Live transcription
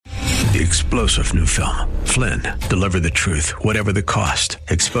The explosive new film, Flynn, deliver the truth, whatever the cost,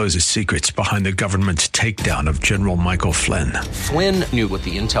 exposes secrets behind the government's takedown of General Michael Flynn. Flynn knew what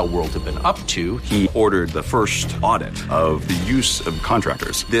the intel world had been up to. He ordered the first audit of the use of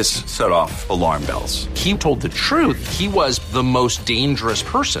contractors. This set off alarm bells. He told the truth. He was the most dangerous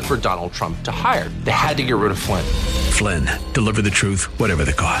person for Donald Trump to hire. They had to get rid of Flynn. Flynn, deliver the truth, whatever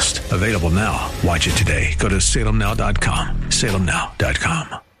the cost. Available now. Watch it today. Go to salemnow.com.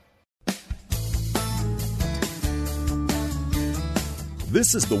 salemnow.com.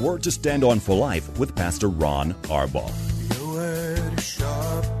 This is the Word to Stand On for Life with Pastor Ron Arbaugh. Your word is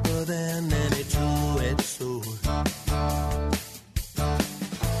sharper than any two-edged sword,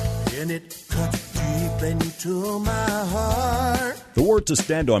 and it cuts deep into my heart. The Word to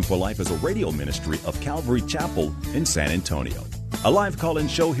Stand On for Life is a radio ministry of Calvary Chapel in San Antonio. A live call-in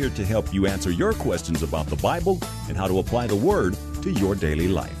show here to help you answer your questions about the Bible and how to apply the Word to your daily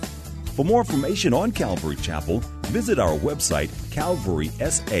life. For more information on Calvary Chapel, visit our website,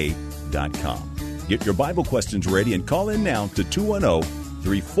 calvarysa.com. Get your Bible questions ready and call in now to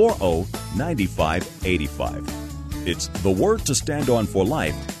 210-340-9585. It's The Word to Stand On for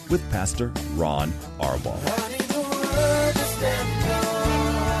Life with Pastor Ron Arbaugh.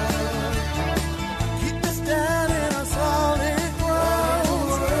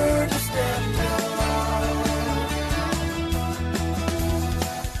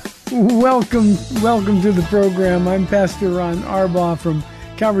 Welcome to the program. I'm Pastor Ron Arbaugh from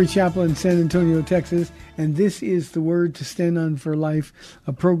Calvary Chapel in San Antonio, Texas, and this is the Word to Stand On for Life,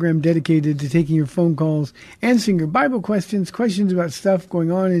 a program dedicated to taking your phone calls, answering your Bible questions about stuff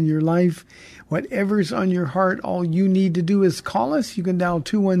going on in your life, whatever's on your heart. All you need to do is call us. You can dial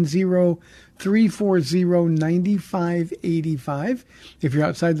 210-340-9585. If you're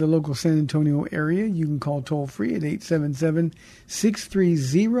outside the local San Antonio area, you can call toll-free at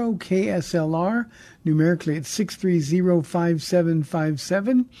 877-630-KSLR. Numerically, it's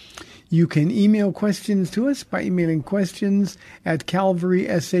 630-5757. You can email questions to us by emailing questions at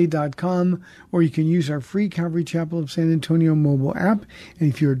calvarysa.com, or you can use our free Calvary Chapel of San Antonio mobile app. And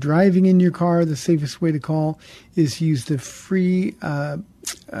if you're driving in your car, the safest way to call is to use the free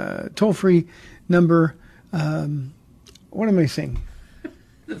toll-free number. What am I saying?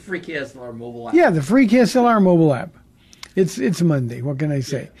 The free KSLR mobile app. Yeah, the free KSLR mobile app. It's Monday. What can I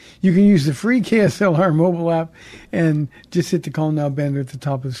say? Yeah. You can use the free KSLR mobile app and just hit the Call Now banner at the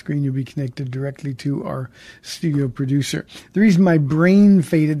top of the screen. You'll be connected directly to our studio producer. The reason my brain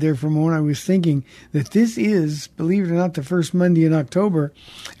faded there for a moment, I was thinking that this is, believe it or not, the first Monday in October,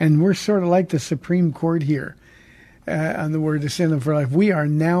 and we're sort of like the Supreme Court here on the Word to Stand On for Life. We are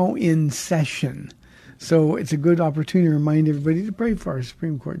now in session. So it's a good opportunity to remind everybody to pray for our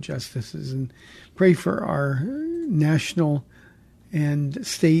Supreme Court justices and pray for our national and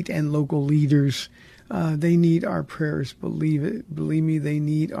state and local leaders. They need our prayers. Believe me, they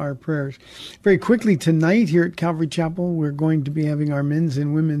need our prayers. Very quickly, tonight here at Calvary Chapel, we're going to be having our men's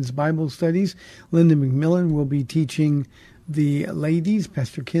and women's Bible studies. Linda McMillan will be teaching the ladies,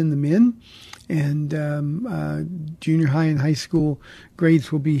 Pastor Ken the men, and junior high and high school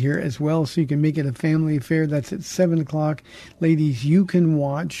grades will be here as well, so you can make it a family affair. That's at 7 o'clock. Ladies, you can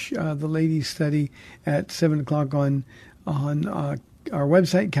watch the ladies' study at 7 o'clock on our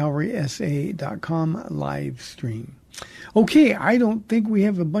website, calvarysa.com, live stream. Okay, I don't think we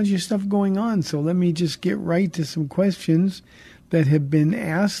have a bunch of stuff going on, so let me just get right to some questions that have been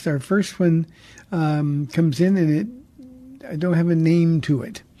asked. Our first one comes in, and I don't have a name to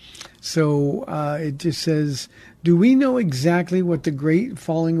it. So it just says, do we know exactly what the great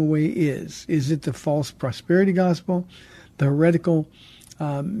falling away is? Is it the false prosperity gospel, the heretical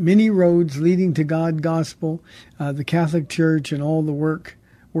many roads leading to God gospel, the Catholic Church and all the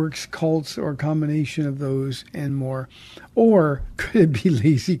works cults, or a combination of those and more? Or could it be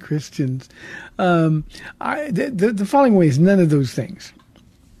lazy Christians? The falling away is none of those things.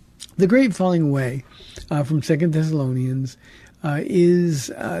 The great falling away from 2 Thessalonians is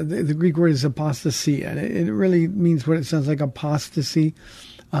the Greek word is apostasy, and it really means what it sounds like, apostasy.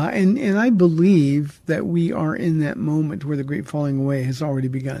 And I believe that we are in that moment where the great falling away has already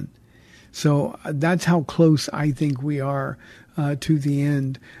begun. So that's how close I think we are to the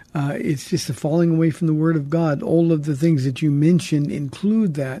end. It's just a falling away from the Word of God. All of the things that you mentioned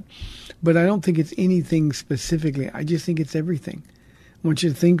include that, but I don't think it's anything specifically. I just think it's everything. I want you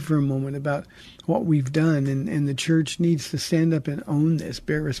to think for a moment about what we've done, and the church needs to stand up and own this,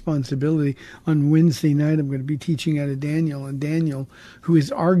 bear responsibility. On Wednesday night, I'm going to be teaching out of Daniel, and Daniel, who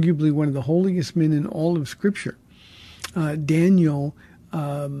is arguably one of the holiest men in all of Scripture. Daniel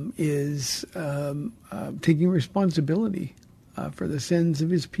is taking responsibility for the sins of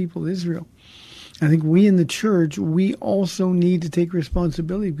his people Israel. I think we in the church, we also need to take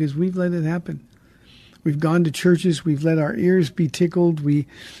responsibility because we've let it happen. We've gone to churches, we've let our ears be tickled, we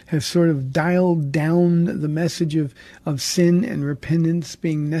have sort of dialed down the message of sin and repentance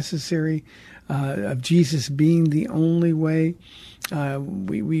being necessary, of Jesus being the only way.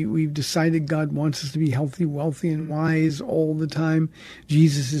 We've decided God wants us to be healthy, wealthy, and wise all the time.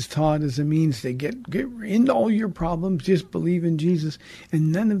 Jesus is taught as a means to get into all your problems, just believe in Jesus.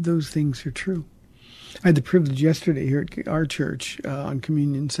 And none of those things are true. I had the privilege yesterday here at our church on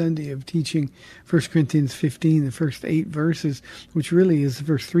Communion Sunday of teaching 1 Corinthians 15, the first 8 verses, which really is the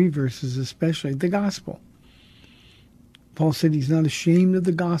first 3 verses especially, the gospel. Paul said he's not ashamed of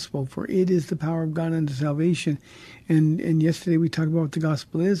the gospel, for it is the power of God unto salvation. And yesterday we talked about what the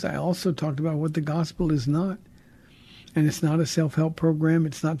gospel is. I also talked about what the gospel is not. And it's not a self-help program.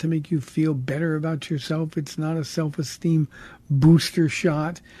 It's not to make you feel better about yourself. It's not a self-esteem booster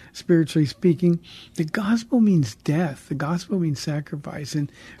shot, spiritually speaking. The gospel means death. The gospel means sacrifice.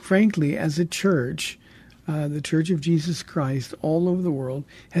 And frankly, as a church, the Church of Jesus Christ all over the world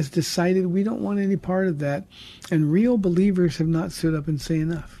has decided we don't want any part of that. And real believers have not stood up and say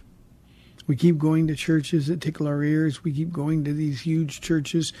enough. We keep going to churches that tickle our ears. We keep going to these huge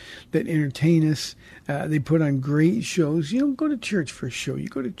churches that entertain us. They put on great shows. You don't go to church for a show. You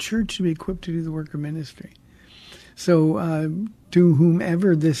go to church to be equipped to do the work of ministry. So to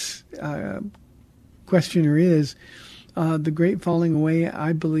whomever this questioner is, the great falling away,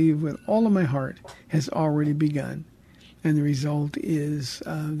 I believe with all of my heart, has already begun. And the result is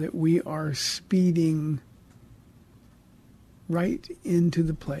that we are speeding right into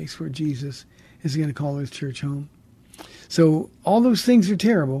the place where Jesus is going to call his church home. So all those things are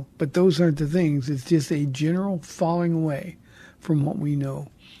terrible, but those aren't the things. It's just a general falling away from what we know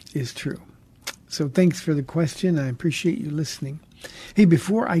is true. So thanks for the question. I appreciate you listening. Hey,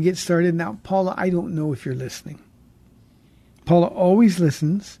 before I get started now, Paula, I don't know if you're listening. Paula always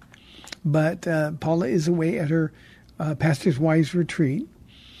listens, but Paula is away at her Pastor's Wives Retreat.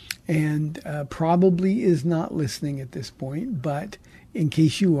 And probably is not listening at this point. But in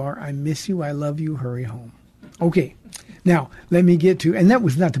case you are, I miss you. I love you. Hurry home. Okay. Now, let me get to, and that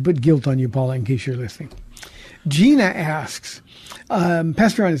was not to put guilt on you, Paula, in case you're listening. Gina asks,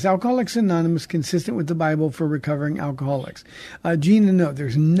 Pastor Ron, is Alcoholics Anonymous consistent with the Bible for recovering alcoholics? Gina, no,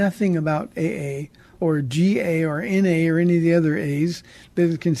 there's nothing about AA or GA or NA or any of the other A's that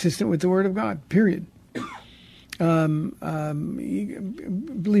is consistent with the Word of God, period. Believe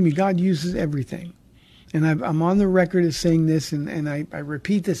me, God uses everything. And I'm on the record as saying this, and I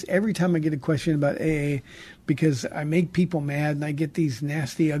repeat this every time I get a question about AA because I make people mad and I get these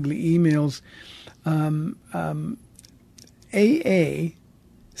nasty, ugly emails. AA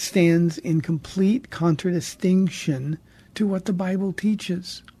stands in complete contradistinction to what the Bible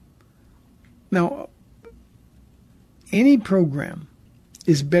teaches. Now, any program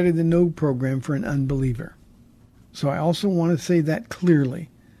is better than no program for an unbeliever. So I also want to say that clearly.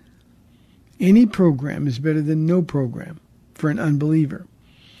 Any program is better than no program for an unbeliever.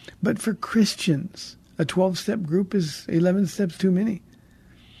 But for Christians, a 12-step group is 11 steps too many.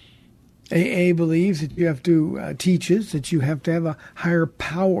 AA believes that you have to, teaches that you have to have a higher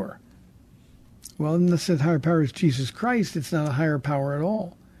power. Well, unless that higher power is Jesus Christ, it's not a higher power at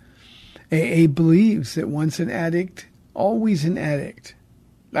all. AA believes that once an addict, always an addict.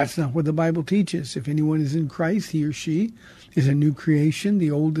 That's not what the Bible teaches. If anyone is in Christ, he or she is a new creation.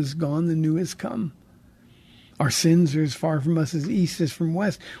 The old is gone, the new has come. Our sins are as far from us as east is from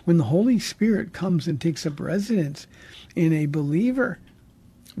west. When the Holy Spirit comes and takes up residence in a believer,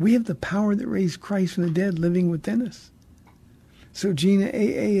 we have the power that raised Christ from the dead living within us. So, Gina,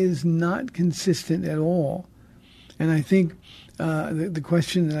 AA is not consistent at all. And I think the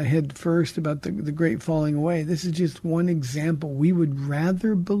question that I had first about the great falling away, this is just one example. We would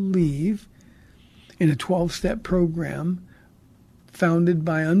rather believe in a 12-step program founded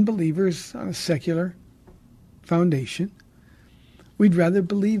by unbelievers on a secular foundation. We'd rather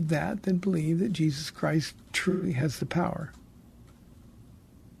believe that than believe that Jesus Christ truly has the power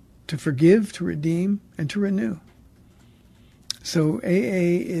to forgive, to redeem, and to renew. So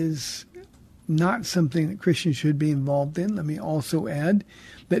AA is not something that Christians should be involved in. Let me also add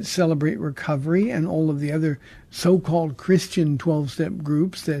that Celebrate Recovery and all of the other so-called Christian 12-step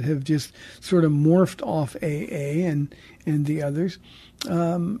groups that have just sort of morphed off AA and the others,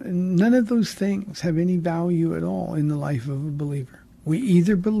 none of those things have any value at all in the life of a believer. We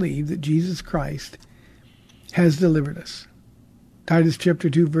either believe that Jesus Christ has delivered us. Titus chapter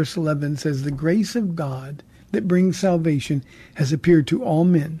 2, verse 11 says, "The grace of God that brings salvation has appeared to all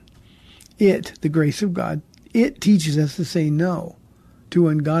men. It, the grace of God, It teaches us to say no to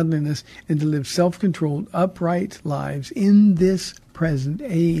ungodliness and to live self-controlled, upright lives in this present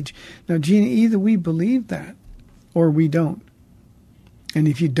age. Now, Gina, either we believe that or we don't. And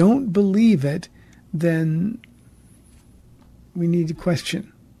if you don't believe it, then we need to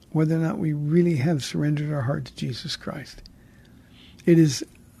question whether or not we really have surrendered our heart to Jesus Christ. It is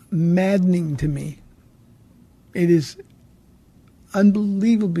maddening to me. It is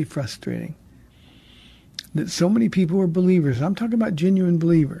unbelievably frustrating that so many people are believers. I'm talking about genuine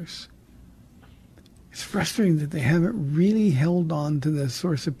believers. It's frustrating that they haven't really held on to the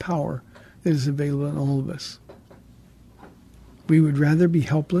source of power that is available in all of us. We would rather be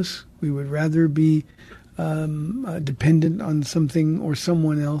helpless. We would rather be dependent on something or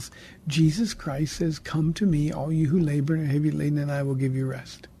someone else. Jesus Christ says, "Come to me, all you who labor and are heavy laden, and I will give you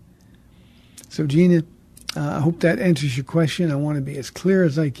rest." So, Gina, I hope that answers your question. I want to be as clear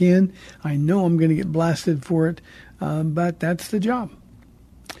as I can. I know I'm going to get blasted for it, but that's the job.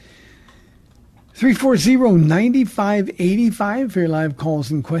 340-9585 for your live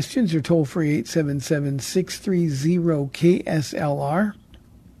calls and questions, or toll free 877-630-KSLR.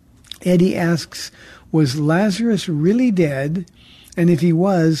 Eddie asks, was Lazarus really dead? And if he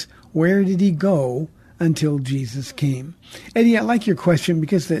was, where did he go until Jesus came? Eddie, I like your question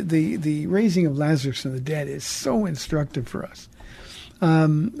because the raising of Lazarus from the dead is so instructive for us.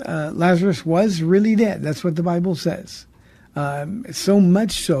 Lazarus was really dead. That's what the Bible says. So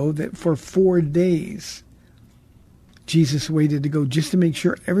much so that for 4 days, Jesus waited to go just to make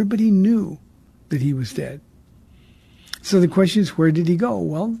sure everybody knew that he was dead. So the question is, where did he go?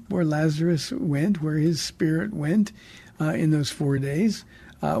 Well, where Lazarus went, where his spirit went in those 4 days,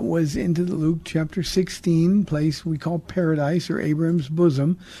 was into the Luke chapter 16 place we call paradise, or Abraham's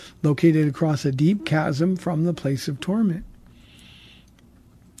bosom, located across a deep chasm from the place of torment.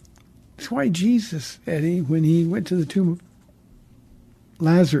 That's why Jesus, Eddie, when he went to the tomb of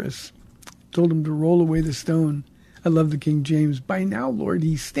Lazarus, told him to roll away the stone. I love the King James. By now, Lord,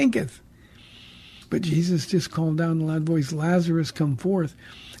 he stinketh. But Jesus just called down in a loud voice, Lazarus, come forth.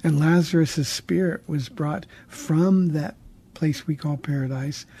 And Lazarus' spirit was brought from that place we call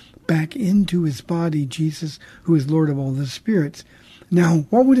paradise back into his body, Jesus, who is Lord of all the spirits. Now,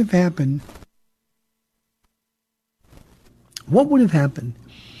 what would have happened? What would have happened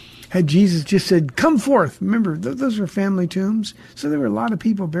had Jesus just said, come forth? Remember, those were family tombs, so there were a lot of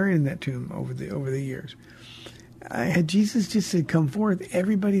people buried in that tomb over the years. Had Jesus just said, come forth,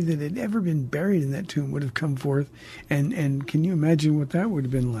 everybody that had ever been buried in that tomb would have come forth, and can you imagine what that would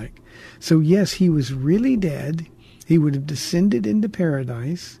have been like? So yes, he was really dead. He would have descended into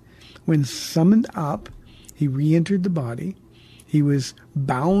paradise. When summoned up, he re-entered the body. He was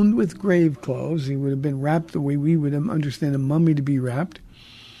bound with grave clothes. He would have been wrapped the way we would understand a mummy to be wrapped.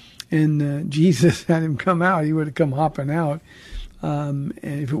 And Jesus had him come out. He would have come hopping out. And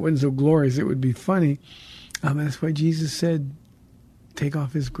if it wasn't so glorious, it would be funny. And that's why Jesus said, take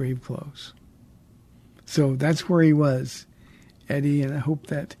off his grave clothes. So that's where he was, Eddie, and I hope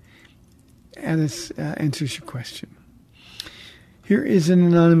that answers your question. Here is an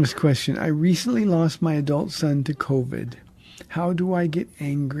anonymous question. I recently lost my adult son to COVID. How do I get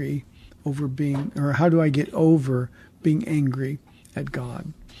angry over how do I get over being angry at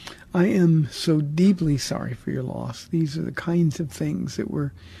God? I am so deeply sorry for your loss. These are the kinds of things that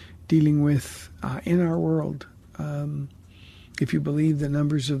we're dealing with in our world. If you believe the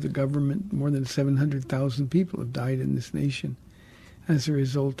numbers of the government, more than 700,000 people have died in this nation as a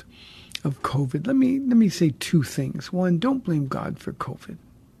result of COVID. Let me say two things. One, don't blame God for COVID.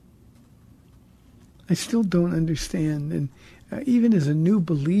 I still don't understand, and even as a new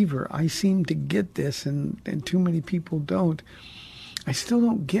believer, I seem to get this, and too many people don't. I still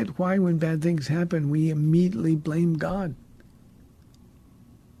don't get why when bad things happen, we immediately blame God.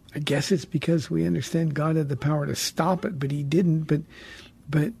 I guess it's because we understand God had the power to stop it, but he didn't.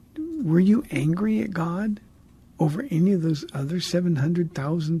 But were you angry at God over any of those other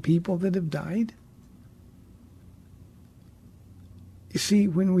 700,000 people that have died? You see,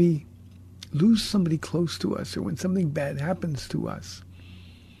 when we lose somebody close to us, or when something bad happens to us,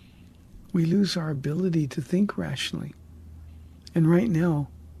 we lose our ability to think rationally. And right now,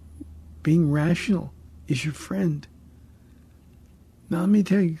 being rational is your friend. Now, let me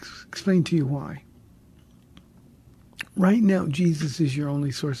explain to you why. Right now, Jesus is your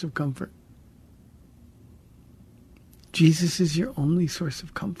only source of comfort. Jesus is your only source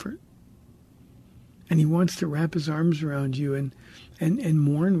of comfort. And he wants to wrap his arms around you and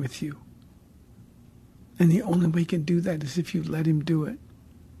mourn with you. And the only way he can do that is if you let him do it.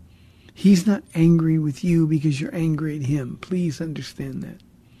 He's not angry with you because you're angry at him. Please understand that.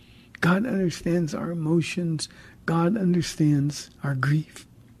 God understands our emotions. God understands our grief.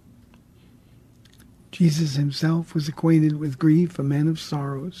 Jesus himself was acquainted with grief, a man of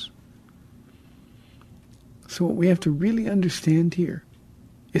sorrows. So what we have to really understand here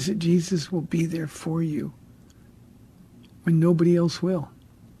is that Jesus will be there for you when nobody else will.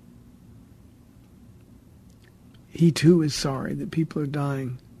 He too is sorry that people are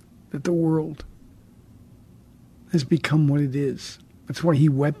dying, that the world has become what it is. That's why he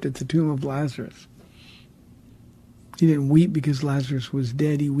wept at the tomb of Lazarus. He didn't weep because Lazarus was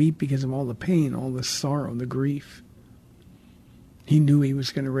dead. He wept because of all the pain, all the sorrow, the grief. He knew he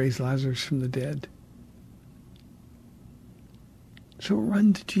was going to raise Lazarus from the dead. So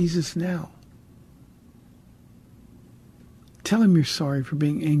run to Jesus now. Tell him you're sorry for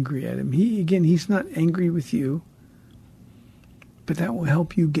being angry at him. He's not angry with you, but that will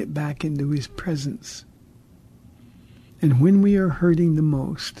help you get back into his presence. And when we are hurting the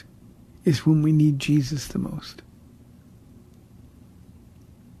most is when we need Jesus the most.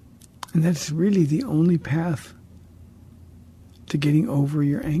 And that's really the only path to getting over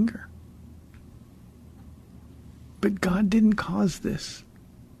your anger. But God didn't cause this.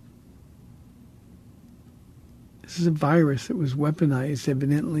 This is a virus that was weaponized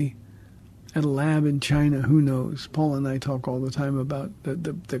evidently at a lab in China. Who knows? Paul and I talk all the time about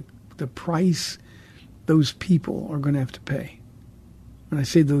the price those people are going to have to pay. When I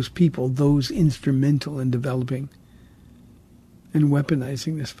say those people, those instrumental in developing and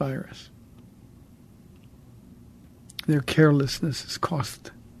weaponizing this virus. Their carelessness has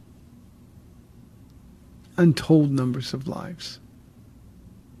cost untold numbers of lives.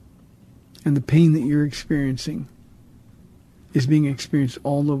 And the pain that you're experiencing is being experienced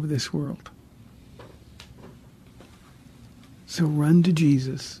all over this world. So run to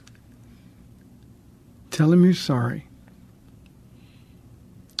Jesus. Tell him you're sorry.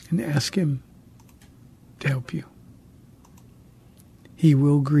 And ask him to help you. He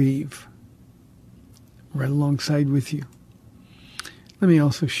will grieve right alongside with you. Let me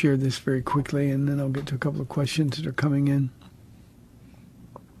also share this very quickly, and then I'll get to a couple of questions that are coming in.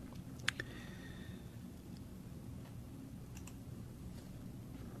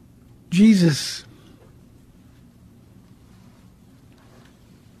 Jesus,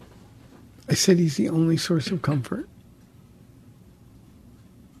 I said he's the only source of comfort.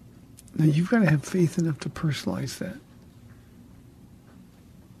 Now you've got to have faith enough to personalize that.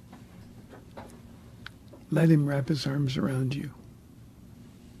 Let him wrap his arms around you.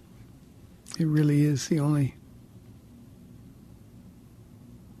 It really is the only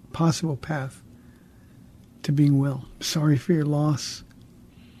possible path to being well. Sorry for your loss.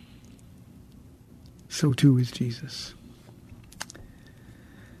 So too is Jesus.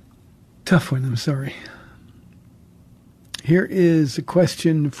 Tough one, I'm sorry. Here is a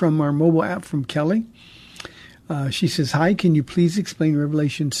question from our mobile app from Kelly. She says, hi, can you please explain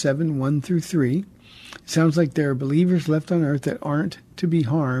Revelation 7, 1 through 3? It sounds like there are believers left on earth that aren't to be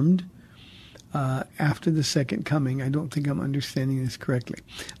harmed after the second coming. I don't think I'm understanding this correctly.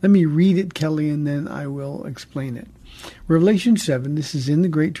 Let me read it, Kelly, and then I will explain it. Revelation 7, this is in the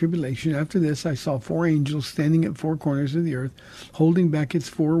Great Tribulation. After this, I saw 4 angels standing at 4 corners of the earth, holding back its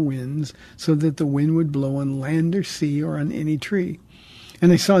 4 winds, so that the wind would blow on land or sea or on any tree.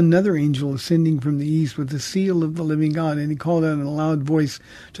 And I saw another angel ascending from the east with the seal of the living God, and he called out in a loud voice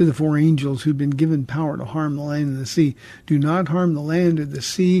to the 4 angels who'd been given power to harm the land and the sea. Do not harm the land or the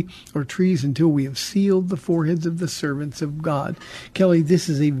sea or trees until we have sealed the foreheads of the servants of God. Kelly, this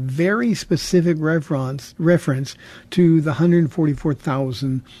is a very specific reference to the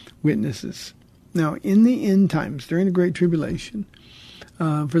 144,000 witnesses. Now, in the end times, during the Great Tribulation,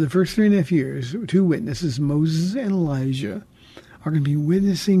 for the first 3.5 years, 2 witnesses, Moses and Elijah, are going to be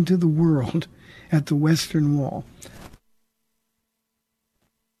witnessing to the world at the Western Wall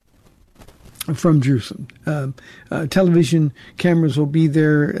from Jerusalem. Television cameras will be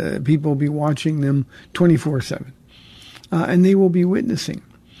there. People will be watching them 24/7. And they will be witnessing.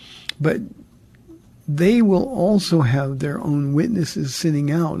 But they will also have their own witnesses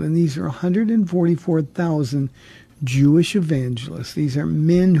sitting out. And these are 144,000 Jewish evangelists. These are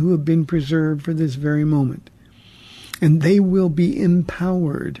men who have been preserved for this very moment. And they will be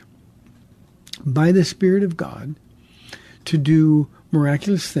empowered by the Spirit of God to do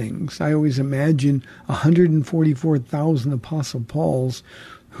miraculous things. I always imagine 144,000 Apostle Pauls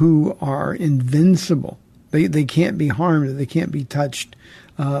who are invincible. They can't be harmed. They can't be touched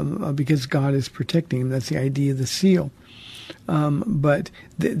because God is protecting them. That's the idea of the seal. But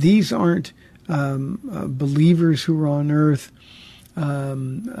these aren't believers who are on earth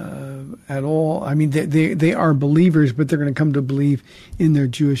at all. I mean, they are believers, but they're going to come to believe in their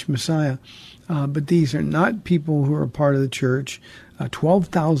Jewish Messiah. But these are not people who are part of the church.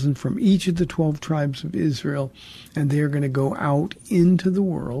 12,000 from each of the 12 tribes of Israel, and they are going to go out into the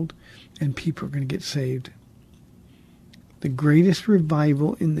world, and people are going to get saved. The greatest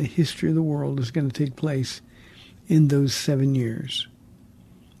revival in the history of the world is going to take place in those 7 years.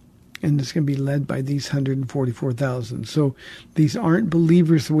 And it's going to be led by these 144,000. So these aren't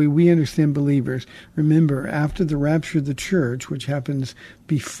believers the way we understand believers. Remember, after the rapture of the church, which happens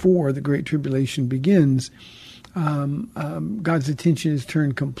before the Great Tribulation begins, God's attention is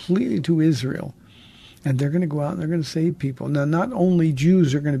turned completely to Israel. And they're going to go out and they're going to save people. Now, not only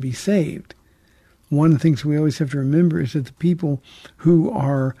Jews are going to be saved. One of the things we always have to remember is that the people who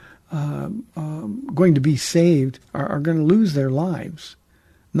are going to be saved are going to lose their lives.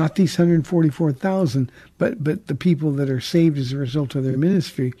 Not these 144,000, but the people that are saved as a result of their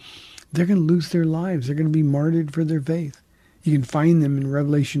ministry. They're going to lose their lives. They're going to be martyred for their faith. You can find them in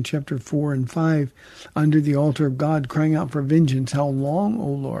Revelation chapter 4 and 5 under the altar of God, crying out for vengeance. How long, O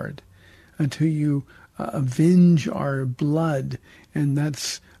Lord, until you avenge our blood? And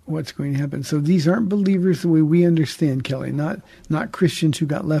that's what's going to happen. So these aren't believers the way we understand, Kelly, not Christians who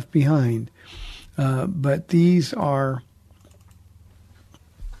got left behind. But these are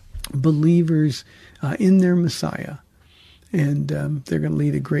believers in their Messiah. And they're going to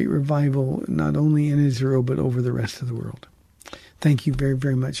lead a great revival, not only in Israel, but over the rest of the world. Thank you very,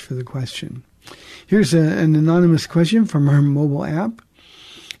 very much for the question. Here's an anonymous question from our mobile app.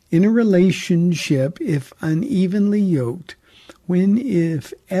 In a relationship, if unevenly yoked, when,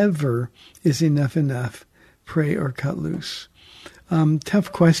 if ever, is enough, pray or cut loose?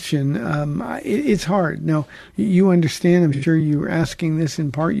 Tough question. It's hard. Now, you understand, I'm sure you were asking this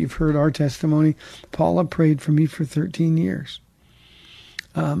in part. You've heard our testimony. Paula prayed for me for 13 years.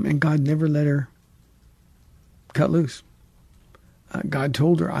 And God never let her cut loose. God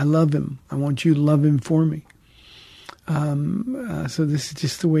told her, I love him. I want you to love him for me. So this is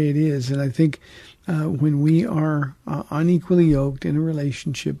just the way it is. And I think when we are unequally yoked in a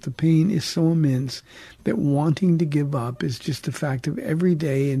relationship, the pain is so immense that wanting to give up is just a fact of every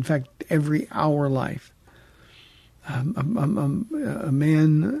day, in fact, every hour life. A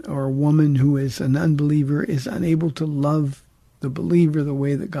man or a woman who is an unbeliever is unable to love the believer the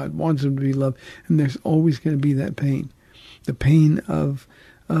way that God wants them to be loved, and there's always going to be that pain. The pain of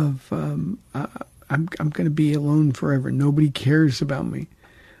I'm going to be alone forever. Nobody cares about me.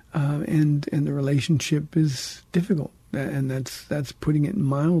 And the relationship is difficult, and that's putting it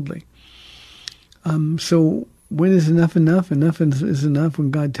mildly. So when is enough enough? Enough is enough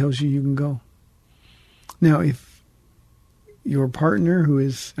when God tells you you can go. Now, if your partner, who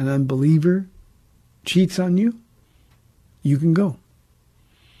is an unbeliever, cheats on you, you can go.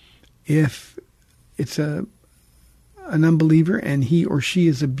 If it's an unbeliever and he or she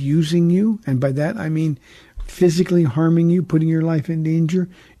is abusing you, and by that I mean physically harming you, putting your life in danger,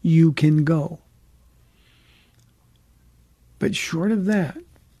 you can go. But short of that,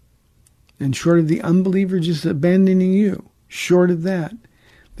 and short of the unbeliever just abandoning you, short of that,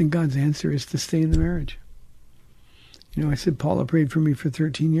 then God's answer is to stay in the marriage. You know, I said Paula prayed for me for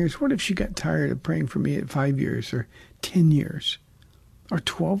 13 years. What if she got tired of praying for me at 5 years or 10 years or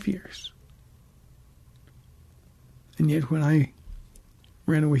 12 years? And yet when I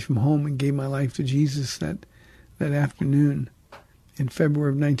ran away from home and gave my life to Jesus that afternoon in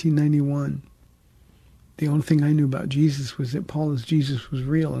February of 1991, the only thing I knew about Jesus was that Paula's Jesus was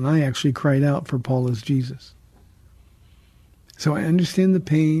real, and I actually cried out for Paula's Jesus. So I understand the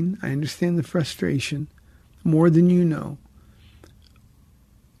pain, I understand the frustration, more than you know.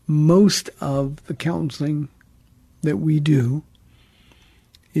 Most of the counseling that we do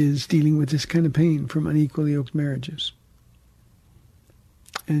is dealing with this kind of pain from unequally yoked marriages.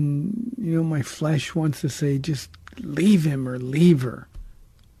 And, you know, my flesh wants to say, just leave him or leave her.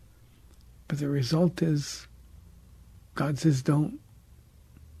 But the result is, God says, don't.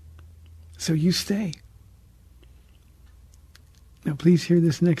 So you stay. Now, please hear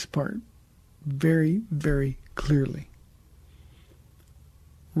this next part very, very clearly.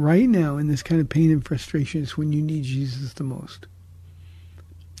 Right now, in this kind of pain and frustration, is when you need Jesus the most.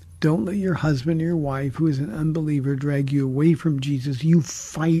 Don't let your husband or your wife, who is an unbeliever, drag you away from Jesus. You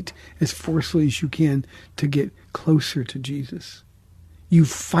fight as forcefully as you can to get closer to Jesus. You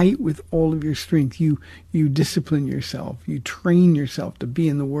fight with all of your strength. You discipline yourself. You train yourself to be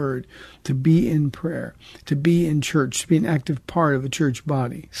in the Word, to be in prayer, to be in church, to be an active part of a church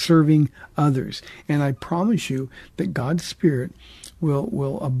body, serving others. And I promise you that God's Spirit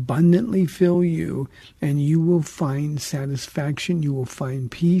will abundantly fill you, and you will find satisfaction, you will find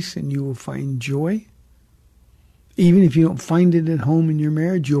peace, and you will find joy. Even if you don't find it at home in your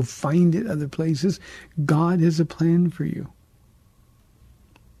marriage, you'll find it other places. God has a plan for you.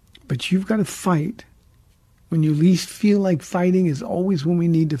 But you've got to fight. When you least feel like fighting is always when we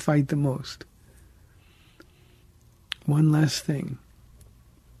need to fight the most. One last thing.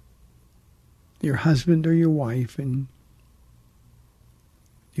 Your husband or your wife, and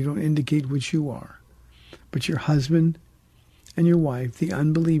you don't indicate which you are, but your husband and your wife, the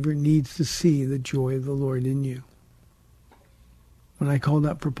unbeliever, needs to see the joy of the Lord in you. When I called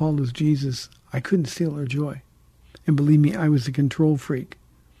out for Paula's Jesus, I couldn't steal her joy. And believe me, I was a control freak.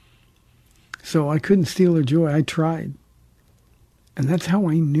 So I couldn't steal her joy. I tried. And that's how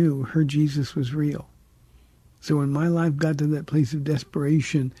I knew her Jesus was real. So when my life got to that place of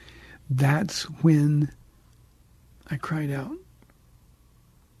desperation, that's when I cried out.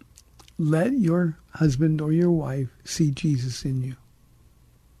 Let your husband or your wife see Jesus in you.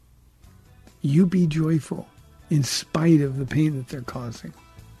 You be joyful in spite of the pain that they're causing.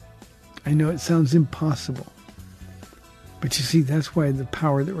 I know it sounds impossible. But you see, that's why the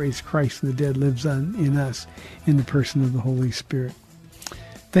power that raised Christ from the dead lives on in us in the person of the Holy Spirit.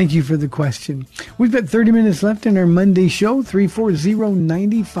 Thank you for the question. We've got 30 minutes left in our Monday show,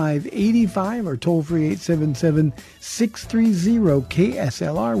 340-9585 or toll-free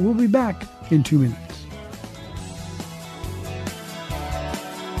 877-630-KSLR. We'll be back in 2 minutes.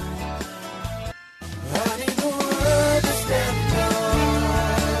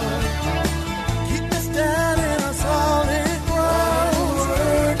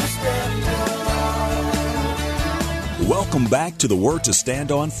 Welcome back to the Word to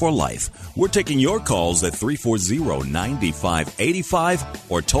Stand On for Life. We're taking your calls at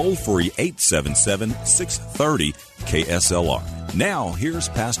 340-9585 or toll-free 877-630-KSLR. Now, here's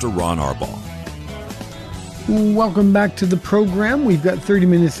Pastor Ron Arbaugh. Welcome back to the program. We've got 30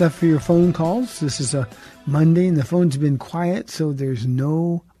 minutes left for your phone calls. This is a Monday, and the phone's been quiet, so there's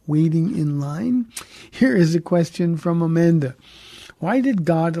no waiting in line. Here is a question from Amanda. Why did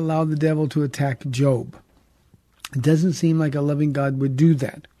God allow the devil to attack Job? It doesn't seem like a loving God would do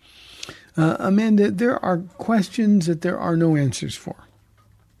that. Amanda, there are questions that there are no answers for.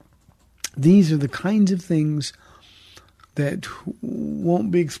 These are the kinds of things that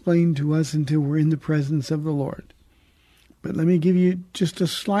won't be explained to us until we're in the presence of the Lord. But let me give you just a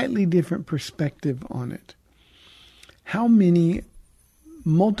slightly different perspective on it. How many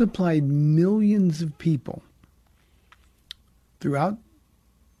multiplied millions of people throughout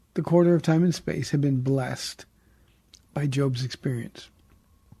the quarter of time and space have been blessed by Job's experience?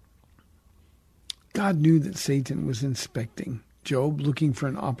 God knew that Satan was inspecting Job, looking for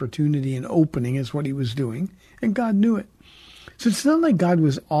an opportunity, an opening is what he was doing, and God knew it. So it's not like God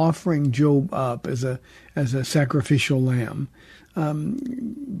was offering Job up as a sacrificial lamb.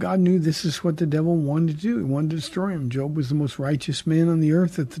 God knew this is what the devil wanted to do. He wanted to destroy him. Job was the most righteous man on the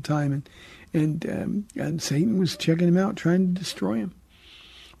earth at the time, and Satan was checking him out, trying to destroy him.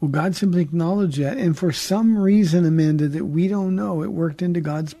 Well, God simply acknowledged that, and for some reason, Amanda, that we don't know, it worked into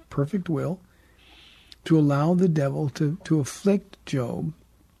God's perfect will to allow the devil to afflict Job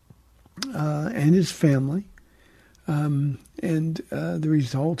and his family. And the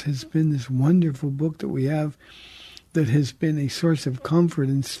result has been this wonderful book that we have that has been a source of comfort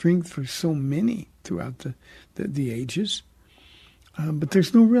and strength for so many throughout the ages. But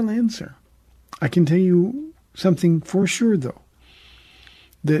there's no real answer. I can tell you something for sure, though,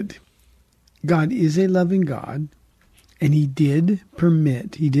 that God is a loving God, and he did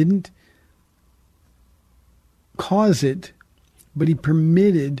permit, he didn't cause it, but he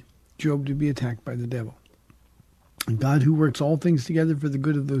permitted Job to be attacked by the devil. And God, who works all things together for the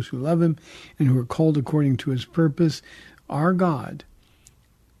good of those who love him and who are called according to his purpose, our God,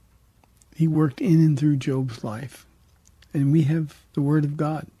 he worked in and through Job's life. And we have the Word of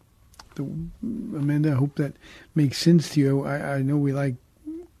God. Amanda, I hope that makes sense to you. I know we like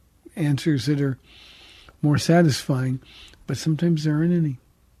answers that are more satisfying, but sometimes there aren't any.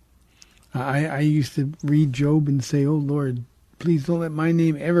 I used to read Job and say, oh Lord, please don't let my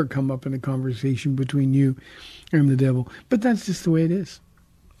name ever come up in a conversation between you and the devil. But that's just the way it is.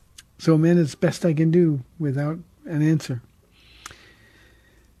 So, Amanda, it's best I can do without an answer.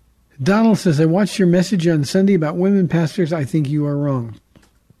 Donald says, I watched your message on Sunday about women pastors. I think you are wrong.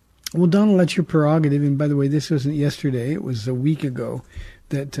 Well, Donald, that's your prerogative. And by the way, this wasn't yesterday. It was a week ago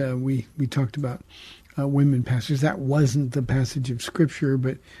that we talked about women pastors. That wasn't the passage of Scripture,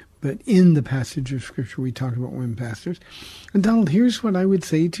 but in the passage of Scripture we talked about women pastors. And Donald, here's what I would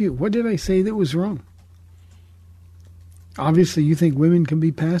say to you. What did I say that was wrong? Obviously, you think women can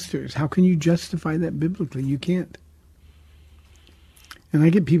be pastors. How can you justify that biblically? You can't. And I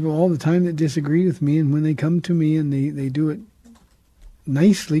get people all the time that disagree with me, and when they come to me and they do it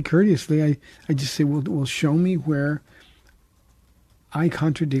nicely, courteously, I just say, well, show me where I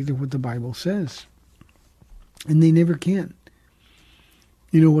contradicted what the Bible says. And they never can.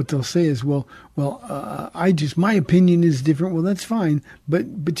 You know what they'll say is, my opinion is different. Well, that's fine.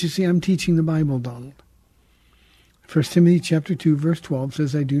 But you see, I'm teaching the Bible, Donald. 1 Timothy chapter 2, verse 12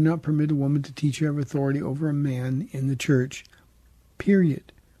 says, I do not permit a woman to teach or have authority over a man in the church.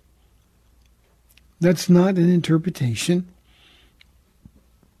 Period. That's not an interpretation.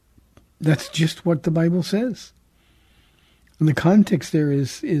 That's just what the Bible says. And the context there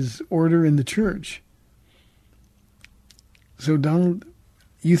is order in the church. So, Donald,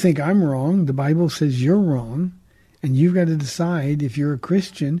 you think I'm wrong. The Bible says you're wrong. And you've got to decide, if you're a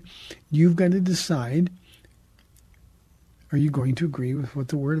Christian, you've got to decide, are you going to agree with what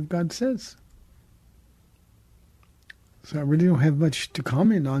the Word of God says? So I really don't have much to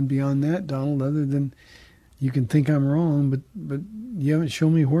comment on beyond that, Donald, other than you can think I'm wrong, but you haven't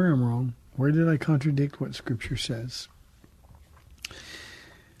shown me where I'm wrong. Where did I contradict what Scripture says?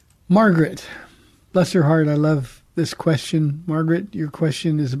 Margaret, bless her heart, I love this question. Margaret, your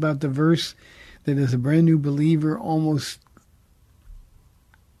question is about the verse that as a brand new believer almost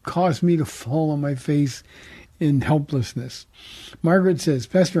caused me to fall on my face in helplessness. Margaret says,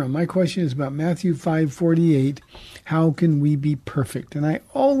 Pastor Ron, my question is about Matthew 5:48. How can we be perfect? And I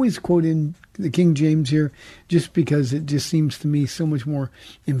always quote in the King James here just because it just seems to me so much more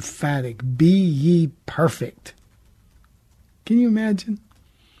emphatic. Be ye perfect. Can you imagine?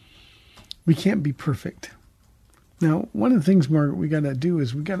 We can't be perfect. Now, one of the things, Margaret, we got to do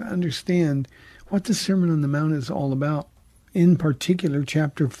is we got to understand what the Sermon on the Mount is all about. In particular,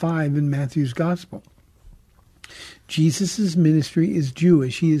 chapter 5 in Matthew's Gospel. Jesus' ministry is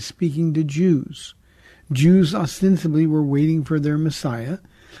Jewish. He is speaking to Jews. Jews ostensibly were waiting for their Messiah.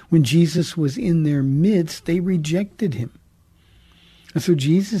 When Jesus was in their midst, they rejected him. And so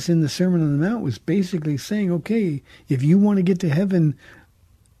Jesus in the Sermon on the Mount was basically saying, okay, if you want to get to heaven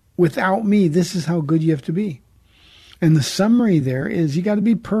without me, this is how good you have to be. And the summary there is you got to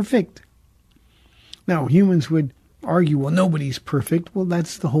be perfect. Now, humans would argue, well, nobody's perfect. Well,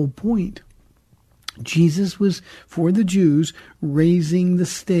 that's the whole point. Jesus was, for the Jews, raising the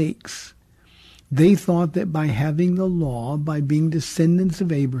stakes. They thought that by having the law, by being descendants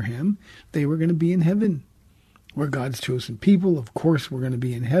of Abraham, they were going to be in heaven. We're God's chosen people. Of course, we're going to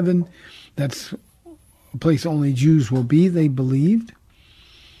be in heaven. That's a place only Jews will be, they believed.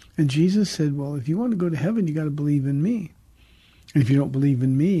 And Jesus said, well, if you want to go to heaven, you got to believe in me. And if you don't believe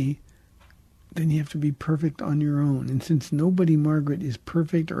in me, then you have to be perfect on your own. And since nobody, Margaret, is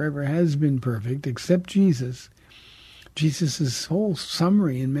perfect or ever has been perfect except Jesus, Jesus' whole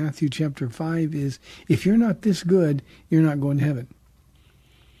summary in Matthew chapter 5 is, if you're not this good, you're not going to heaven.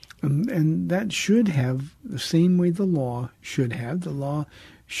 And that should have the same way the law should have. The law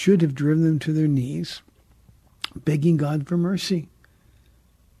should have driven them to their knees, begging God for mercy.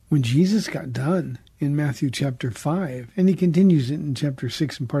 When Jesus got done in Matthew chapter 5, and he continues it in chapter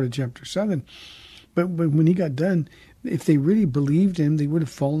 6 and part of chapter 7, but when he got done, if they really believed him, they would have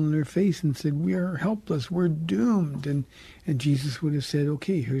fallen on their face and said, we are helpless, we're doomed. And Jesus would have said,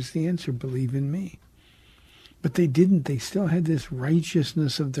 okay, here's the answer, believe in me. But they didn't. They still had this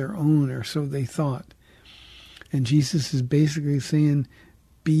righteousness of their own, or so they thought. And Jesus is basically saying,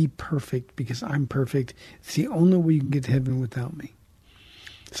 be perfect because I'm perfect. It's the only way you can get to heaven without me.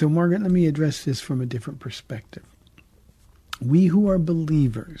 So, Margaret, let me address this from a different perspective. We who are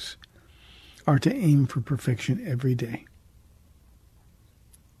believers are to aim for perfection every day.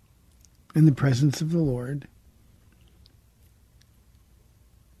 In the presence of the Lord,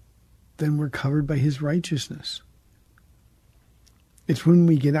 then we're covered by his righteousness. It's when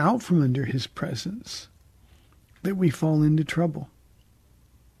we get out from under his presence that we fall into trouble.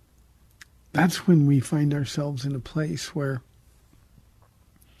 That's when we find ourselves in a place where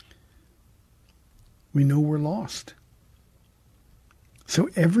we know we're lost. So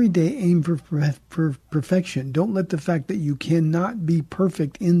every day aim for perfection. Don't let the fact that you cannot be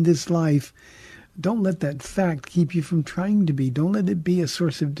perfect in this life, don't let that fact keep you from trying to be. Don't let it be a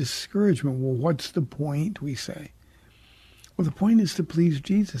source of discouragement. Well, what's the point, we say? Well, the point is to please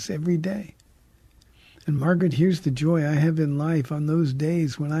Jesus every day. And Margaret, here's the joy I have in life. On those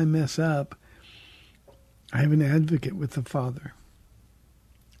days when I mess up, I have an advocate with the Father.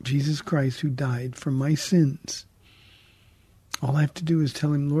 Jesus Christ, who died for my sins. All I have to do is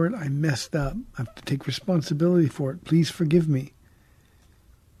tell him, Lord, I messed up. I have to take responsibility for it. Please forgive me.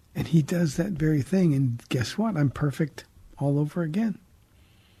 And he does that very thing. And guess what? I'm perfect. all over again.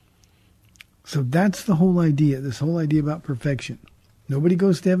 So that's the whole idea, this whole idea about perfection. Nobody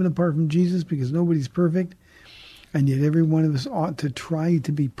goes to heaven apart from Jesus because nobody's perfect, and yet every one of us ought to try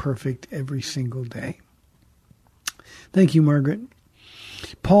to be perfect every single day. Thank you, Margaret.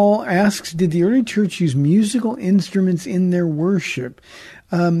 Paul asks, did the early church use musical instruments in their worship?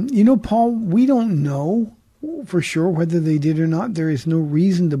 Paul, we don't know for sure whether they did or not. There is no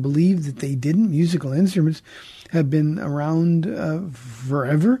reason to believe that they didn't. Musical instruments have been around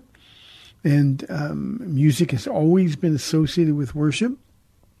forever, and music has always been associated with worship.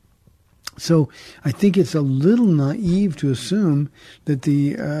 So I think it's a little naive to assume that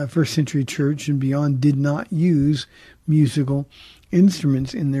the first century church and beyond did not use musical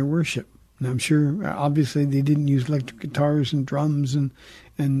instruments in their worship. And I'm sure, obviously, they didn't use electric guitars and drums and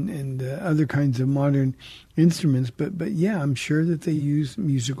other kinds of modern instruments. But yeah, I'm sure that they used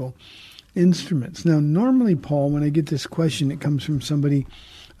musical instruments. Now, normally, Paul, when I get this question, it comes from somebody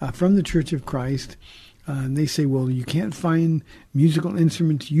from the Church of Christ. And they say, well, you can't find musical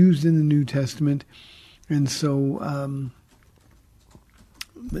instruments used in the New Testament. And so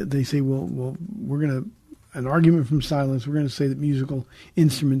they say, well, we're going to, an argument from silence, we're going to say that musical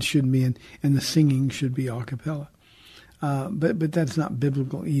instruments should be and the singing should be a cappella. But that's not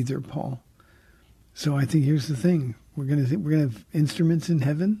biblical either, Paul. So I think here's the thing. We're going to have instruments in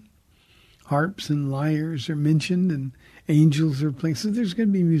heaven. Harps and lyres are mentioned and angels are playing. So there's going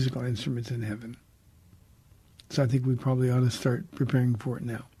to be musical instruments in heaven. So I think we probably ought to start preparing for it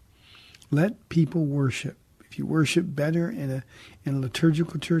now. Let people worship. If you worship better in a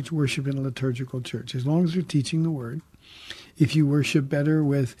liturgical church, worship in a liturgical church, as long as they're teaching the word. If you worship better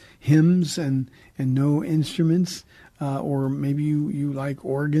with hymns and no instruments, or maybe you like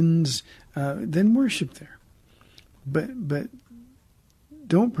organs, then worship there. But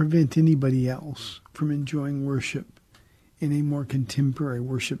don't prevent anybody else from enjoying worship in a more contemporary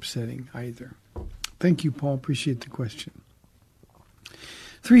worship setting either. Thank you, Paul. Appreciate the question.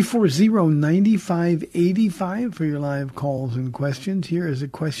 340-9585 for your live calls and questions. Here is a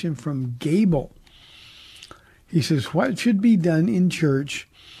question from Gable. He says, what should be done in church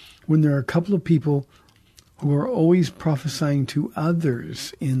when there are a couple of people who are always prophesying to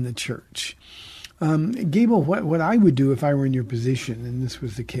others in the church? Gable, what I would do if I were in your position, and this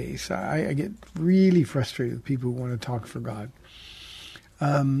was the case, I get really frustrated with people who want to talk for God.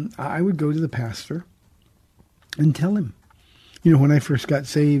 I would go to the pastor and tell him. When I first got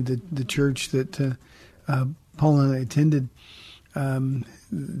saved, the church that Paul and I attended,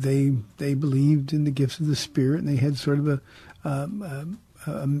 they believed in the gifts of the Spirit, and they had sort of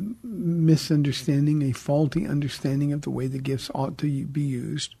a misunderstanding, a faulty understanding of the way the gifts ought to be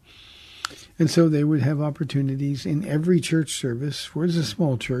used. And so they would have opportunities in every church service. It was a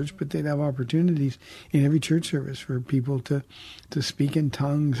small church, but they'd have opportunities in every church service for people to speak in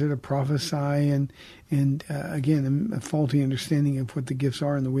tongues or to prophesy, and again, a faulty understanding of what the gifts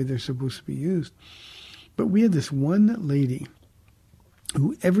are and the way they're supposed to be used. But we had this one lady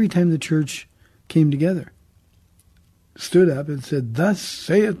who every time the church came together stood up and said, "Thus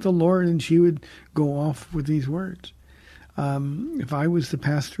saith the Lord," and she would go off with these words. If I was the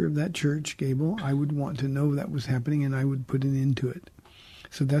pastor of that church, Gable, I would want to know that was happening, and I would put an end to it.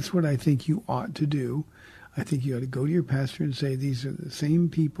 So that's what I think you ought to do. I think you ought to go to your pastor and say, these are the same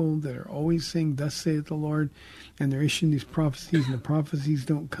people that are always saying, "Thus saith the Lord," and they're issuing these prophecies, and the prophecies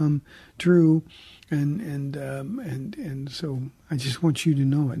don't come true. And so I just want you to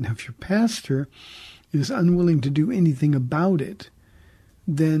know it. Now, if your pastor is unwilling to do anything about it,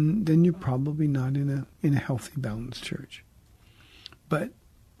 then you're probably not in a healthy, balanced church. But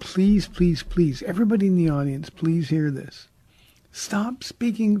please, please, please, everybody in the audience, please hear this. Stop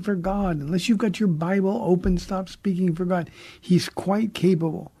speaking for God. Unless you've got your Bible open, stop speaking for God. He's quite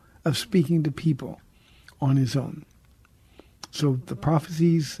capable of speaking to people on his own. So the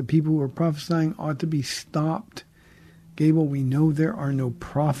prophecies, the people who are prophesying ought to be stopped. Gable, we know there are no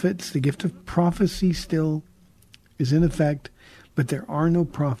prophets. The gift of prophecy still is in effect, but there are no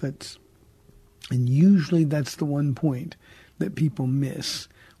prophets. And usually that's the one point that people miss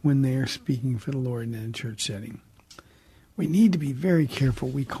when they are speaking for the Lord in a church setting. We need to be very careful.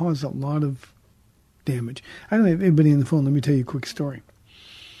 We cause a lot of damage. I don't have anybody on the phone. Let me tell you a quick story.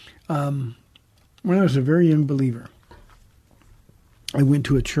 When I was a very young believer, I went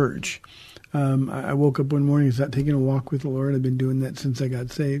to a church. I woke up one morning, I was out taking a walk with the Lord. I've been doing that since I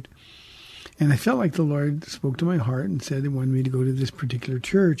got saved. And I felt like the Lord spoke to my heart and said he wanted me to go to this particular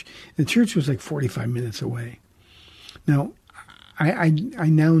church. The church was like 45 minutes away. Now, I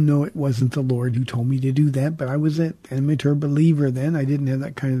now know it wasn't the Lord who told me to do that, but I was an amateur believer then. I didn't have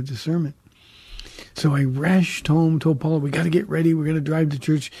that kind of discernment. So I rushed home, told Paula, we got to get ready. We're going to drive to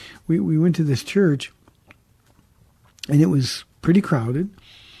church. We went to this church, and it was pretty crowded.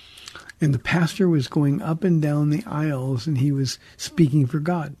 And the pastor was going up and down the aisles, and he was speaking for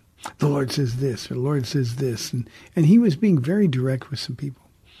God. The Lord says this, or the Lord says this. And he was being very direct with some people.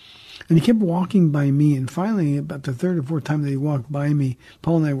 And he kept walking by me. And finally, about the third or fourth time that he walked by me,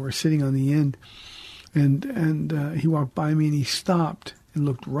 Paul and I were sitting on the end. And he walked by me, and he stopped and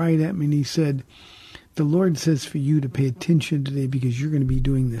looked right at me. And he said, the Lord says for you to pay attention today because you're going to be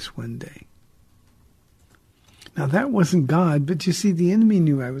doing this one day. Now, that wasn't God, but you see, the enemy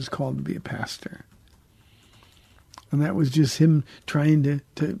knew I was called to be a pastor. And that was just him trying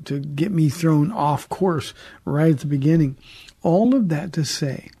to get me thrown off course right at the beginning. All of that to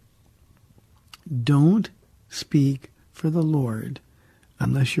say, don't speak for the Lord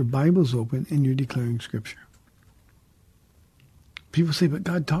unless your Bible's open and you're declaring Scripture. People say, but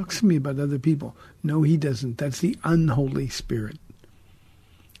God talks to me about other people. No, he doesn't. That's the unholy spirit.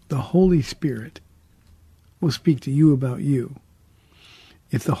 The Holy Spirit will speak to you about you.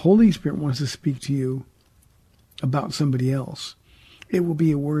 If the Holy Spirit wants to speak to you about somebody else, it will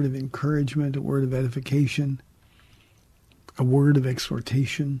be a word of encouragement, a word of edification, a word of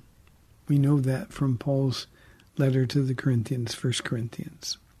exhortation. We know that from Paul's letter to the Corinthians, 1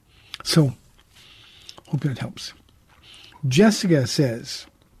 Corinthians. So, hope that helps. Jessica says,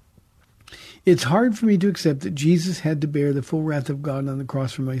 it's hard for me to accept that Jesus had to bear the full wrath of God on the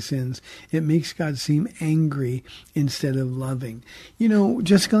cross for my sins. It makes God seem angry instead of loving. You know,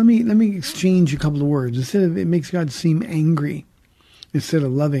 Jessica, let me exchange a couple of words. Instead of it makes God seem angry instead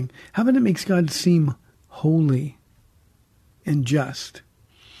of loving, how about it makes God seem holy and just?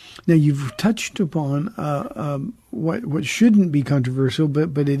 Now, you've touched upon what shouldn't be controversial,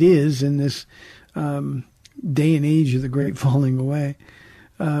 but it is in this day and age of the great falling away.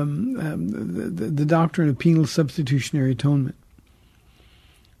 The doctrine of penal substitutionary atonement.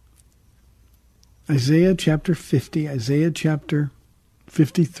 Isaiah chapter 50, Isaiah chapter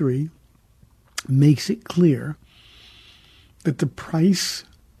 53 makes it clear that the price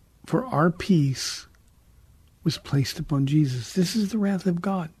for our peace was placed upon Jesus. This is the wrath of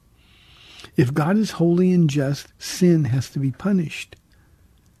God. If God is holy and just, sin has to be punished.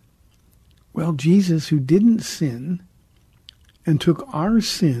 Well, Jesus, who didn't sin and took our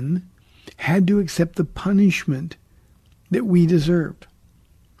sin, had to accept the punishment that we deserved.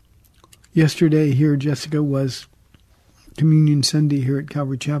 Yesterday here, Jessica, was Communion Sunday here at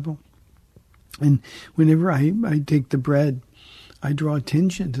Calvary Chapel. And whenever I take the bread, I draw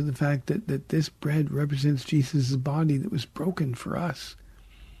attention to the fact that this bread represents Jesus' body that was broken for us.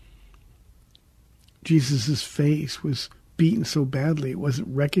 Jesus' face was beaten so badly it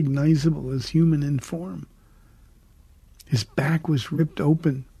wasn't recognizable as human in form. His back was ripped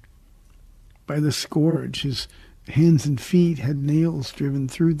open by the scourge. His hands and feet had nails driven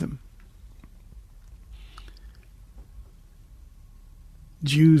through them.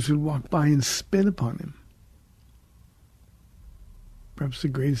 Jews would walk by and spit upon him. Perhaps the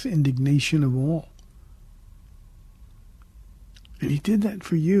greatest indignation of all. And he did that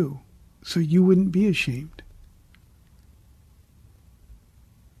for you, so you wouldn't be ashamed.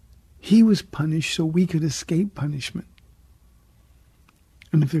 He was punished so we could escape punishment.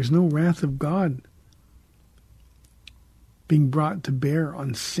 And if there's no wrath of God being brought to bear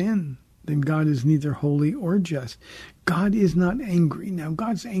on sin, then God is neither holy or just. God is not angry. Now,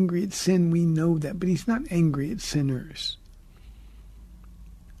 God's angry at sin, we know that, but he's not angry at sinners.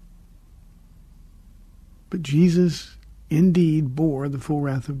 But Jesus indeed bore the full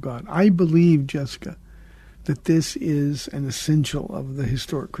wrath of God. I believe, Jessica, that this is an essential of the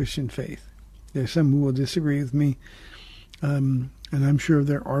historic Christian faith. There's some who will disagree with me, and I'm sure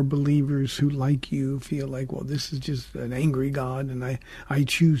there are believers who, like you, feel like, well, this is just an angry God, and I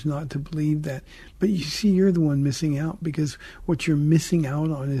choose not to believe that. But you see, you're the one missing out, because what you're missing out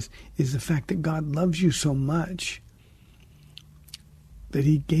on is the fact that God loves you so much that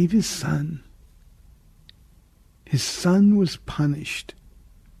he gave his Son. His Son was punished.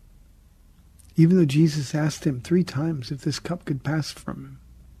 Even though Jesus asked him 3 times if this cup could pass from him.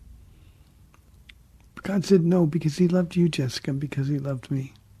 But God said no, because he loved you, Jessica, and because he loved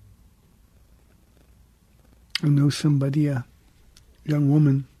me. I know somebody, a young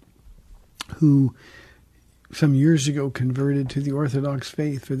woman, who some years ago converted to the Orthodox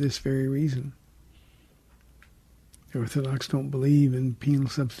faith for this very reason. The Orthodox don't believe in penal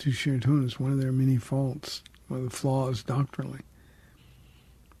substitutionary atonement. It's one of their many faults, one of the flaws doctrinally.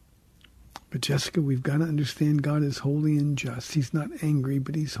 But Jessica, we've got to understand God is holy and just. He's not angry,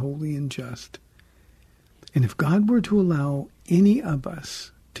 but he's holy and just. And if God were to allow any of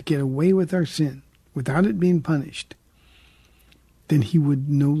us to get away with our sin, without it being punished, then he would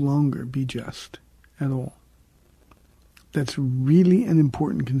no longer be just at all. That's really an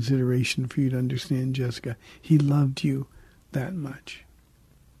important consideration for you to understand, Jessica. He loved you that much.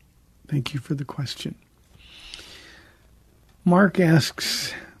 Thank you for the question. Mark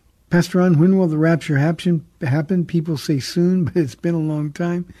asks, Pastor Ron, when will the rapture happen? People say soon, but it's been a long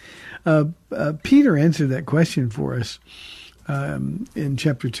time. Peter answered that question for us in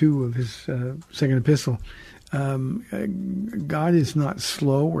chapter 2 of his second epistle. God is not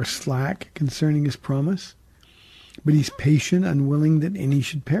slow or slack concerning his promise, but he's patient, unwilling that any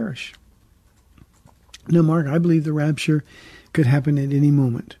should perish. Now, Mark, I believe the rapture could happen at any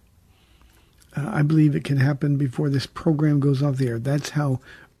moment. I believe it can happen before this program goes off the air. That's how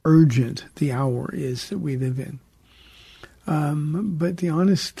urgent the hour is that we live in. But the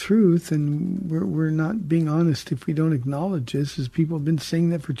honest truth, and we're not being honest if we don't acknowledge this, is people have been saying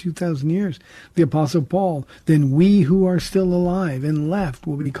that for 2,000 years. The Apostle Paul, then we who are still alive and left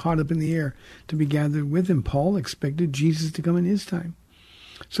will be caught up in the air to be gathered with him. Paul expected Jesus to come in his time.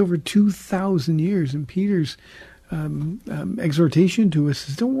 So for 2,000 years, and Peter's exhortation to us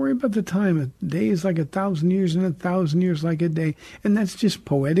is, don't worry about the time. A day is like 1,000 years, and 1,000 years like a day. And that's just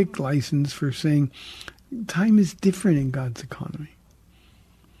poetic license for saying time is different in God's economy.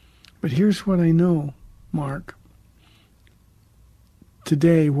 But here's what I know, Mark.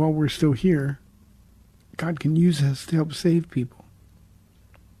 Today, while we're still here, God can use us to help save people.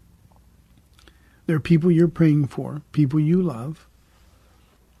 There are people you're praying for, people you love,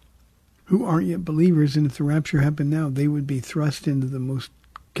 who aren't yet believers, and if the rapture happened now, they would be thrust into the most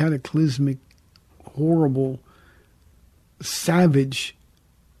cataclysmic, horrible, savage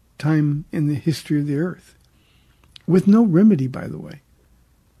time in the history of the earth, with no remedy, by the way.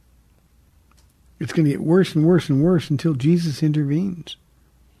 It's going to get worse and worse and worse until Jesus intervenes.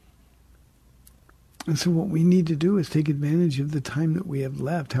 And so what we need to do is take advantage of the time that we have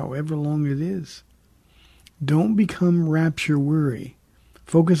left, however long it is. Don't become rapture weary.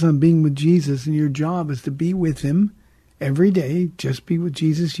 Focus on being with Jesus, and your job is to be with him every day. Just be with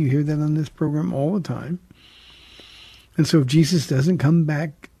Jesus. You hear that on this program all the time. And so if Jesus doesn't come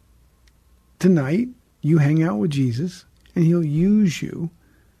back tonight, you hang out with Jesus, and he'll use you.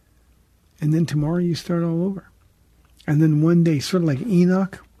 And then tomorrow you start all over. And then one day, sort of like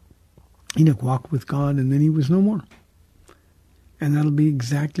Enoch walked with God, and then he was no more. And that'll be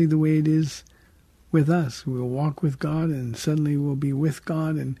exactly the way it is with us. We'll walk with God, and suddenly we'll be with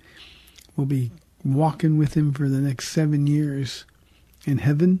God, and we'll be walking with him for the next 7 years in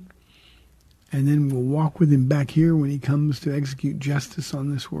heaven. And then we'll walk with him back here when he comes to execute justice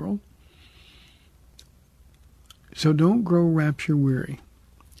on this world. So don't grow rapture weary.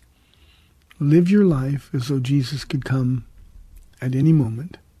 Live your life as though Jesus could come at any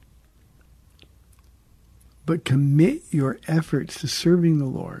moment. But commit your efforts to serving the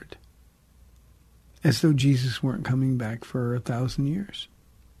Lord as though Jesus weren't coming back for 1,000 years.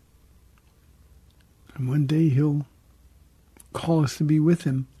 And one day he'll call us to be with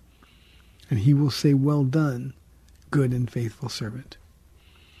him, and he will say, well done, good and faithful servant.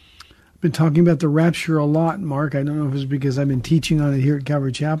 I've been talking about the rapture a lot, Mark. I don't know if it's because I've been teaching on it here at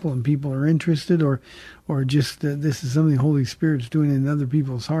Calvary Chapel and people are interested, or just this is something the Holy Spirit's doing in other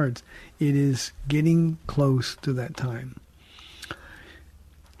people's hearts. It is getting close to that time.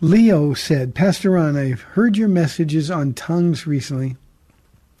 Leo said, Pastor Ron, I've heard your messages on tongues recently,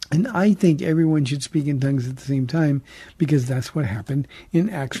 and I think everyone should speak in tongues at the same time because that's what happened in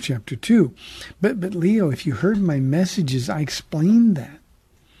Acts chapter 2. But Leo, if you heard my messages, I explained that.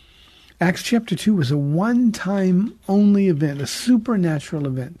 Acts chapter 2 was a one-time only event, a supernatural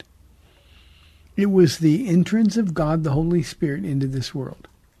event. It was the entrance of God, the Holy Spirit, into this world.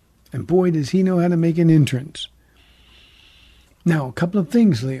 And boy, does he know how to make an entrance. Now, a couple of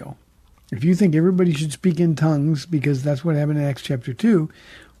things, Leo. If you think everybody should speak in tongues because that's what happened in Acts chapter 2,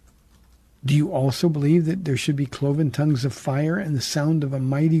 do you also believe that there should be cloven tongues of fire and the sound of a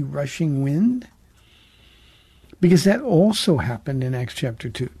mighty rushing wind? Because that also happened in Acts chapter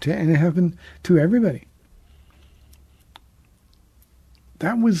 2, and it happened to everybody.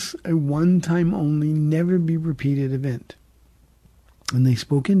 That was a one-time only, never be repeated event. And they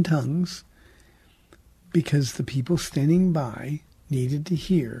spoke in tongues because the people standing by needed to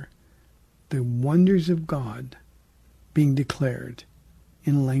hear the wonders of God being declared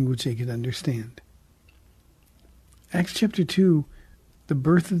in a language they could understand. Acts chapter 2, the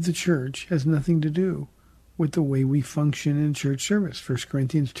birth of the church, has nothing to do with the way we function in church service. 1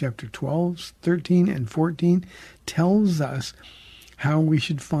 Corinthians chapter 12, 13, and 14 tells us how we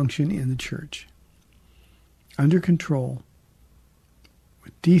should function in the church. Under control,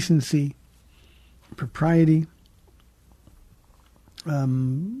 with decency, propriety.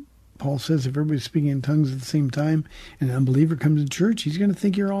 Paul says if everybody's speaking in tongues at the same time and an unbeliever comes to church, he's going to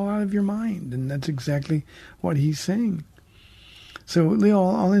think you're all out of your mind. And that's exactly what he's saying. So, Leo,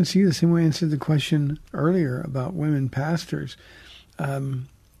 I'll answer you the same way I answered the question earlier about women pastors.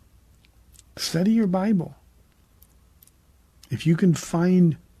 Study your Bible. If you can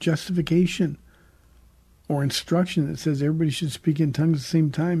find justification or instruction that says everybody should speak in tongues at the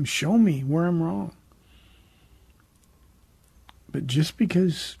same time, show me where I'm wrong. But just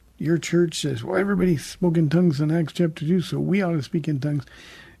because your church says, well, everybody spoke in tongues in Acts chapter 2, so we ought to speak in tongues,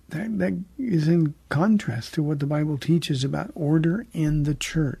 that is in contrast to what the Bible teaches about order in the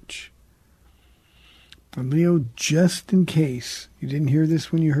church. And Leo, just in case you didn't hear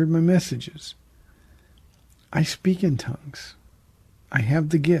this when you heard my messages, I speak in tongues. I have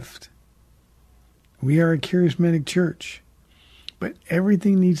the gift. We are a charismatic church, but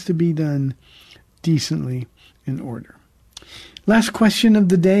everything needs to be done decently in order. Last question of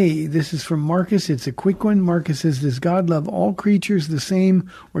the day. This is from Marcus. It's a quick one. Marcus says, does God love all creatures the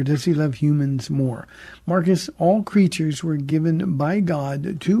same, or does he love humans more? Marcus, all creatures were given by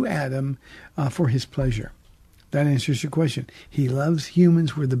God to Adam for his pleasure. That answers your question. He loves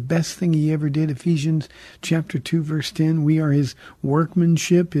humans. We're the best thing he ever did. Ephesians chapter 2, verse 10. We are his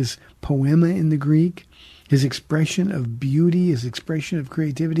workmanship, his poema in the Greek, his expression of beauty, his expression of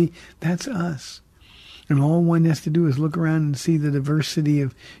creativity. That's us. And all one has to do is look around and see the diversity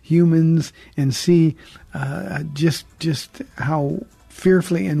of humans and see just how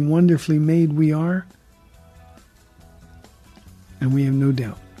fearfully and wonderfully made we are. And we have no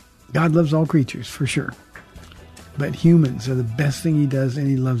doubt. God loves all creatures, for sure. But humans are the best thing he does, and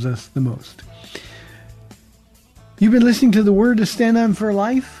he loves us the most. You've been listening to The Word to Stand On for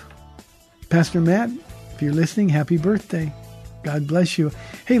Life. Pastor Matt, if you're listening, happy birthday. God bless you.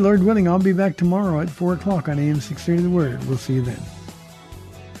 Hey, Lord willing, I'll be back tomorrow at 4 o'clock on AM 630 The Word. We'll see you then.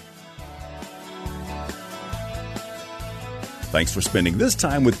 Thanks for spending this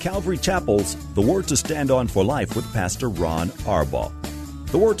time with Calvary Chapel's The Word to Stand On for Life with Pastor Ron Arbaugh.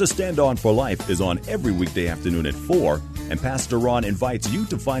 The Word to Stand On for Life is on every weekday afternoon at 4, and Pastor Ron invites you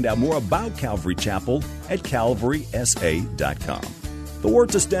to find out more about Calvary Chapel at calvarysa.com. The Word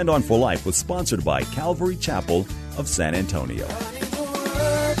to Stand On for Life was sponsored by Calvary Chapel of San Antonio.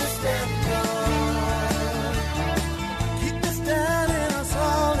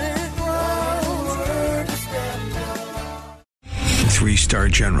 Three-star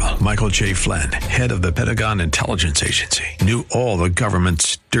General Michael J. Flynn, head of the Pentagon Intelligence Agency, knew all the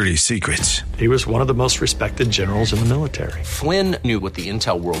government's dirty secrets. He was one of the most respected generals in the military. Flynn knew what the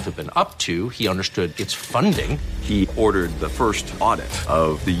intel world had been up to. He understood its funding. He ordered the first audit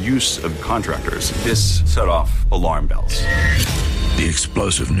of the use of contractors. This set off alarm bells. The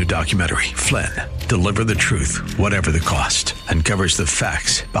explosive new documentary, Flynn, Deliver the Truth, Whatever the Cost, uncovers the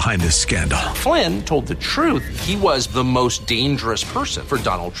facts behind this scandal. Flynn told the truth. He was the most dangerous person for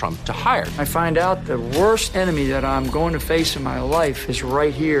Donald Trump to hire. I find out the worst enemy that I'm going to face in my life is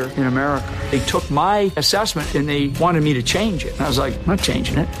right here in America. They took my assessment and they wanted me to change it. And I was like, I'm not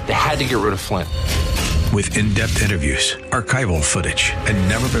changing it. They had to get rid of Flynn. With in-depth interviews, archival footage, and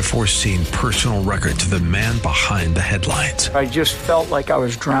never-before-seen personal records of the man behind the headlines. I just felt like I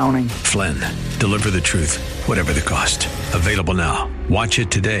was drowning. Flynn, Deliver the Truth, Whatever the Cost. Available now. Watch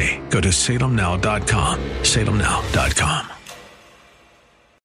it today. Go to salemnow.com. salemnow.com.